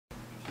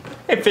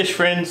Hey fish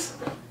friends.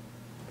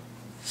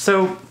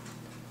 So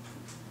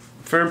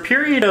for a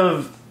period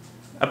of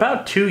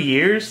about 2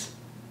 years,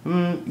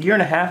 year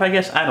and a half I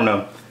guess, I don't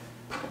know.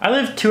 I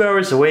lived 2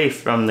 hours away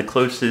from the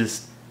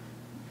closest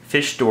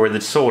fish store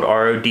that sold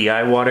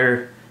RODI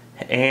water,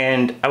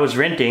 and I was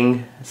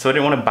renting, so I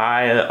didn't want to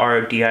buy a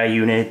RODI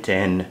unit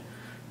and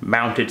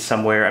mount it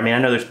somewhere. I mean, I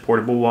know there's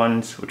portable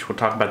ones, which we'll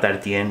talk about that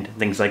at the end,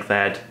 things like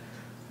that.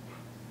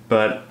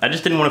 But I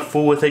just didn't want to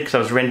fool with it because I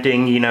was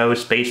renting, you know,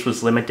 space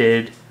was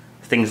limited,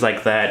 things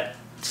like that.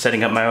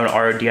 Setting up my own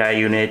RODI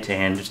unit,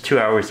 and just 2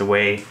 hours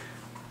away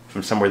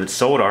from somewhere that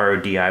sold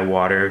RODI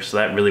water, so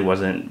that really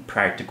wasn't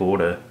practical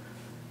to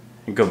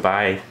go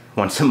buy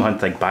once a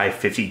month, like buy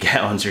 50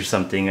 gallons or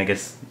something. I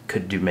guess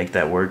could make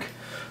that work.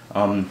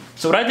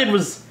 So what I did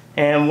was,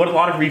 and what a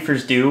lot of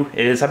reefers do,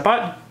 is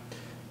I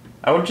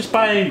would just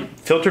buy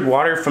filtered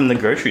water from the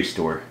grocery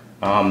store.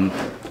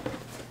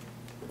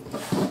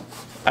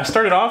 I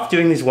started off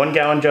doing these 1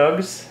 gallon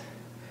jugs.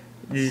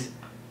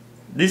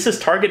 This is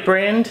Target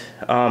brand,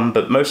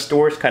 but most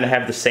stores kind of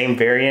have the same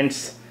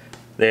variants.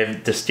 They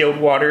have distilled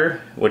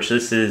water, which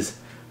this is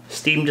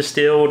steam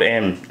distilled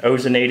and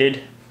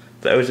ozonated.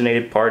 The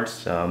ozonated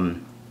part's not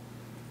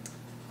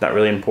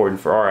really important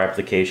for our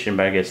application,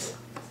 but I guess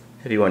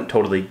if you want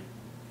totally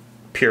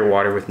pure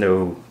water with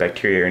no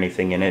bacteria or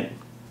anything in it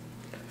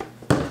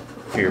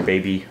for your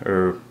baby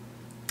or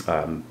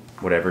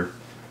whatever,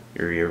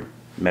 your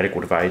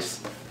medical device.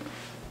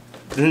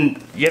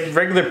 Then you have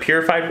regular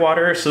purified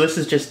water, so this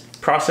is just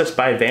processed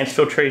by advanced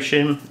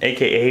filtration,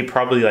 aka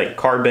probably like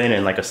carbon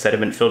and like a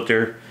sediment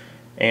filter,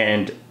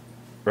 and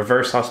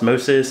reverse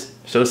osmosis.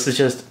 So this is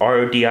just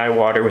RODI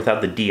water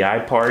without the DI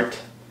part.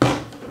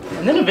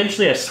 And then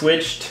eventually I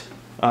switched,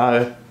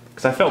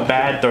 because I felt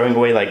bad throwing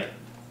away, like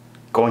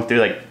going through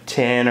like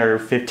 10 or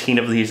 15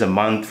 of these a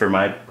month for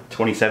my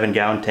 27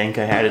 gallon tank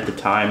I had at the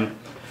time,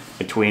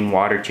 between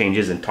water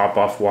changes and top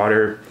off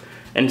water.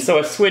 And so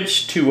I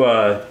switched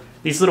to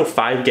these little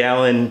 5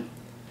 gallon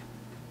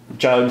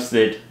jugs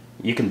that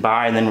you can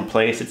buy and then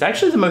replace. It's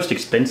actually the most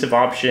expensive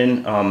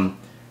option.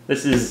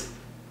 This is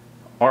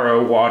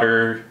RO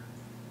water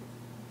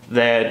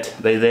that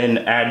they then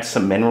add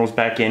some minerals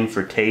back in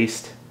for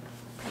taste.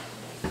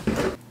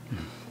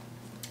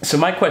 So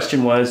my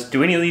question was,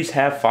 do any of these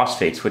have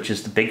phosphates, which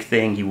is the big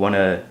thing you want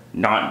to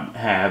not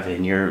have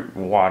in your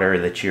water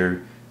that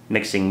you're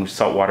mixing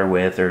salt water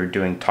with or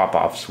doing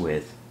top-offs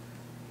with?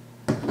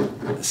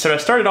 So I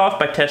started off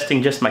by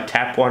testing just my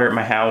tap water at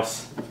my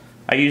house.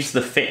 I used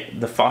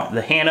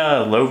the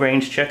Hanna low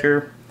range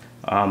checker.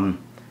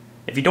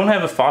 If you don't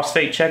have a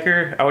phosphate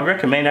checker, I would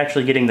recommend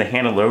actually getting the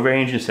Hanna low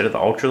range instead of the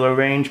ultra low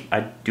range.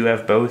 I do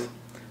have both,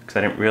 because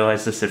I didn't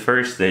realize this at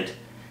first, that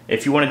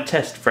if you want to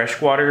test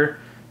freshwater,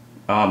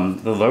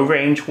 the low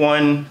range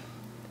one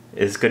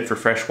is good for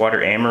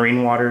freshwater and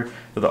marine water,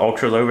 but the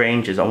ultra low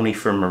range is only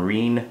for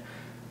marine,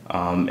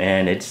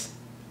 and it's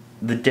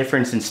the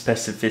difference in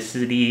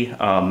specificity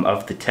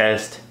of the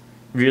test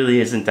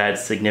really isn't that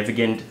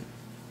significant.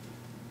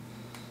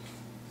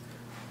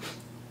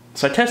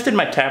 So I tested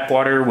my tap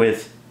water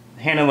with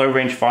Hanna low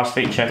range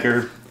phosphate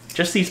checker,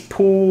 just these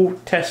pool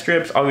test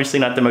strips, obviously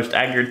not the most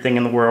accurate thing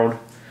in the world.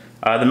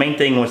 The main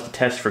thing was to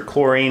test for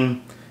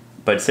chlorine,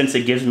 but since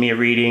it gives me a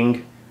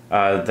reading,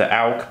 the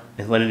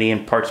alkalinity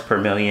in parts per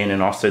million,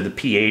 and also the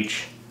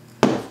pH,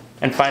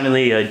 and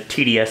finally a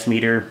TDS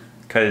meter,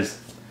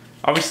 because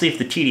obviously if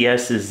the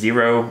TDS is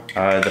 0,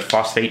 the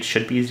phosphate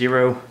should be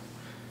 0,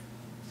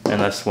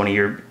 unless one of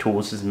your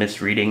tools is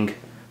misreading.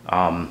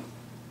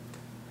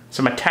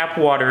 So my tap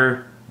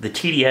water, the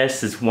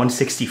TDS is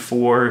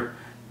 164,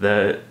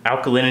 the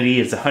alkalinity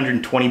is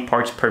 120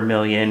 parts per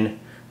million,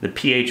 the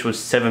pH was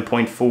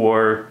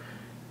 7.4,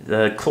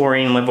 the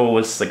chlorine level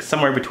was like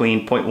somewhere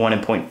between 0.1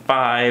 and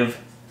 0.5,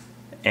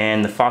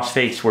 and the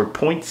phosphates were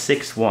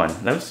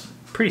 0.61. That was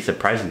pretty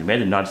surprising to me. I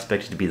did not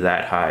expect it to be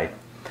that high.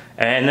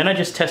 And then I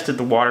just tested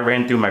the water,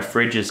 ran through my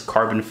fridge's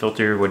carbon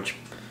filter, which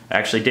I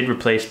actually did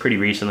replace pretty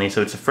recently.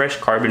 So it's a fresh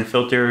carbon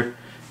filter.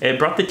 It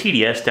brought the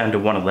TDS down to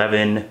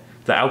 111.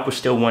 The alk was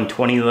still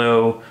 120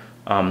 though.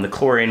 The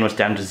chlorine was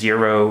down to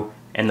 0,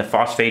 and the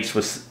phosphates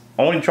was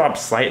only dropped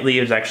slightly.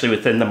 It was actually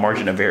within the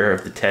margin of error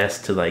of the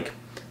test to like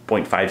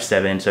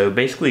 0.57. So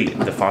basically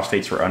the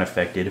phosphates were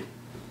unaffected.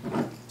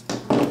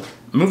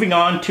 Moving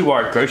on to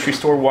our grocery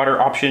store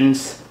water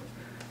options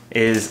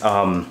is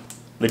the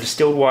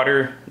distilled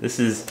water. This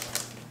is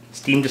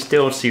steam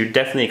distilled, so you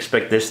definitely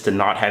expect this to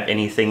not have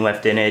anything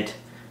left in it.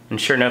 And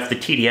sure enough, the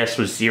TDS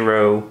was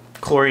 0,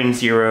 chlorine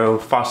 0,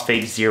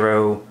 phosphate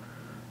 0,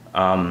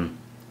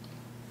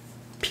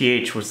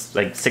 pH was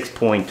like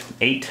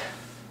 6.8.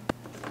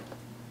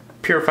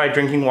 Purified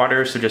drinking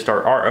water, so just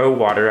our RO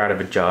water out of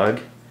a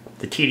jug.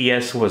 The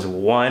TDS was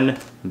 1,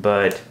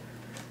 but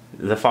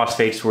the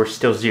phosphates were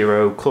still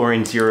 0,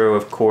 chlorine 0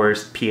 of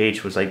course,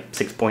 pH was like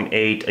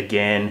 6.8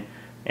 again,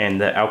 and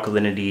the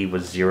alkalinity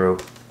was 0.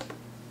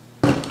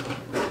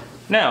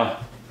 Now,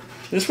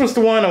 this was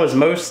the one I was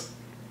most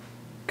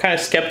kind of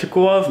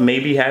skeptical of,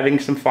 maybe having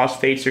some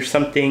phosphates or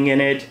something in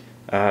it,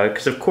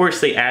 because of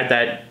course they add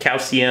that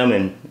calcium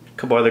and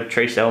couple other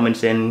trace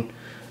elements in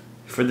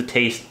for the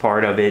taste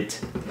part of it.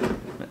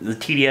 The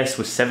TDS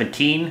was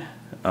 17,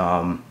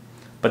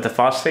 but the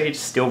phosphates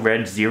still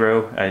read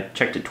 0. I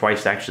checked it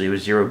twice actually, it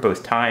was 0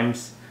 both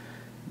times.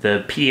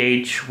 The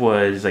pH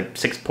was like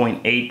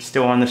 6.8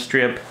 still on the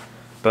strip,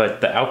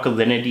 but the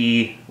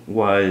alkalinity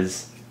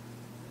was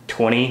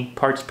 20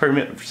 parts per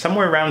million,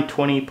 somewhere around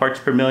 20 parts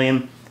per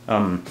million.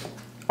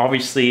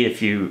 Obviously,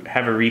 if you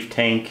have a Reef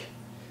tank,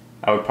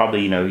 I would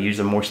probably, use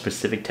a more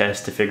specific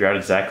test to figure out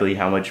exactly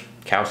how much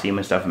calcium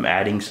and stuff I'm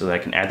adding so that I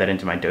can add that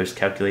into my dose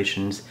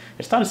calculations.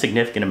 It's not a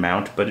significant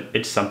amount, but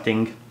it's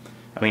something.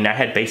 I mean, I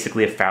had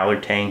basically a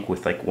fowlr tank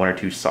with like 1 or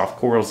 2 soft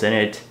corals in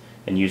it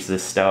and used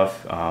this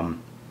stuff. I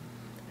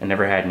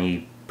never had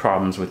any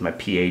problems with my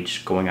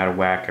pH going out of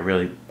whack. I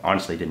really,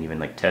 honestly didn't even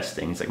like test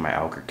things like my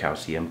alk or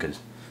calcium because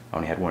I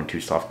only had 1 or 2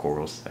 soft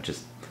corals. I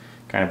just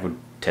kind of would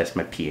test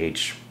my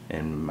pH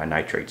and my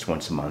nitrates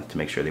once a month to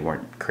make sure they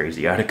weren't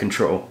crazy out of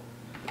control.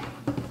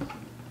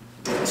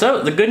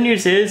 So the good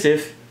news is,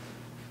 if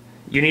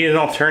you need an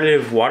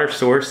alternative water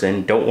source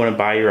and don't want to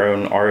buy your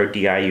own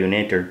RODI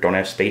unit or don't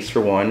have space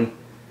for one,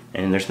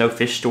 and there's no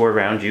fish store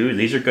around you,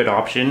 these are good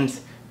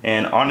options.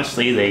 And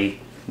honestly, they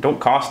don't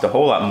cost a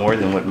whole lot more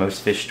than what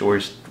most fish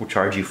stores will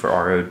charge you for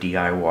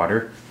RODI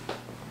water.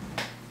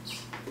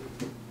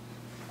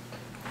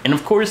 And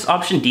of course,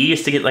 option D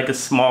is to get like a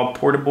small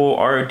portable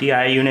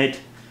RODI unit.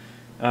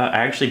 I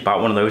actually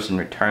bought one of those and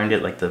returned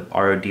it, like the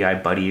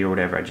RODI Buddy or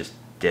whatever. I just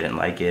didn't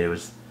like it. It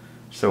was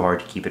so hard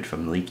to keep it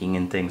from leaking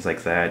and things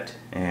like that.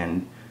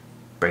 And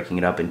breaking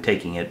it up and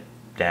taking it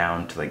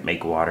down to like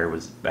make water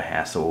was a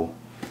hassle.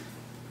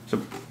 So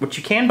what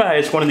you can buy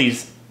is one of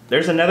these.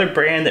 There's another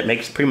brand that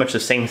makes pretty much the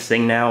same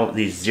thing now.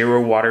 These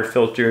zero water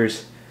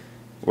filters,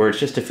 where it's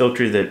just a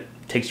filter that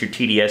takes your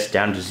TDS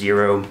down to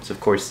 0. So of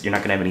course you're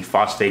not gonna have any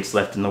phosphates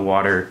left in the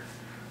water.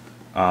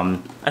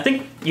 I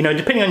think,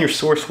 depending on your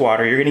source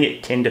water, you're gonna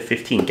get 10 to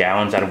 15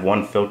 gallons out of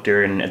one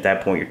filter, and at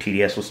that point your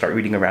TDS will start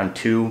reading around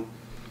 2.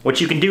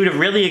 What you can do to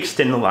really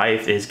extend the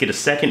life is get a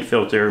second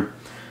filter,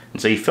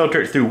 and so you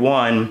filter it through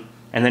one,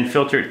 and then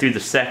filter it through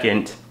the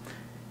second,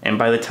 and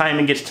by the time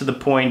it gets to the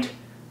point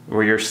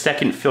where your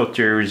second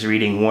filter is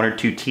reading 1 or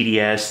 2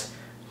 TDS,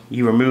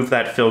 you remove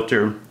that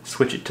filter,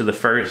 switch it to the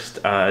first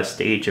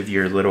stage of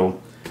your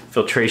little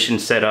filtration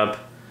setup,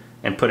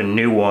 and put a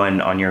new one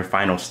on your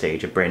final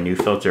stage, a brand new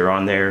filter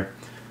on there.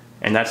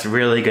 And that's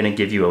really going to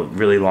give you a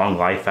really long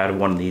life out of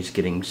one of these,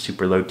 getting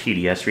super low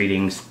TDS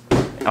readings.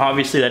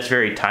 Obviously that's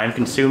very time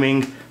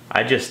consuming.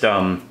 I just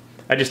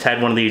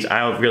had one of these.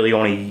 I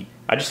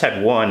just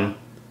had one.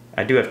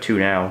 I do have 2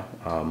 now.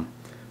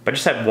 But I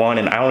just had one,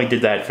 and I only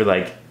did that for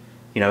like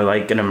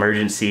an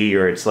emergency,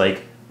 or it's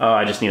like, oh,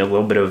 I just need a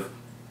little bit of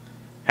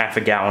half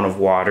a gallon of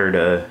water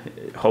to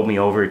hold me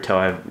over till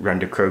I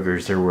run to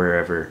Kroger's or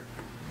wherever.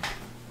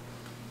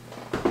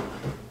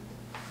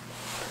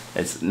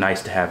 It's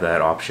nice to have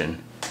that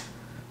option.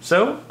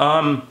 So,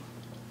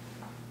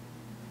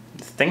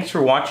 thanks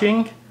for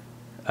watching.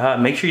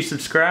 Make sure you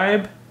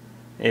subscribe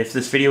if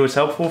this video was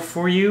helpful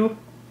for you.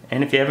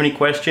 And if you have any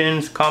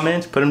questions,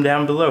 comments, put them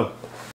down below.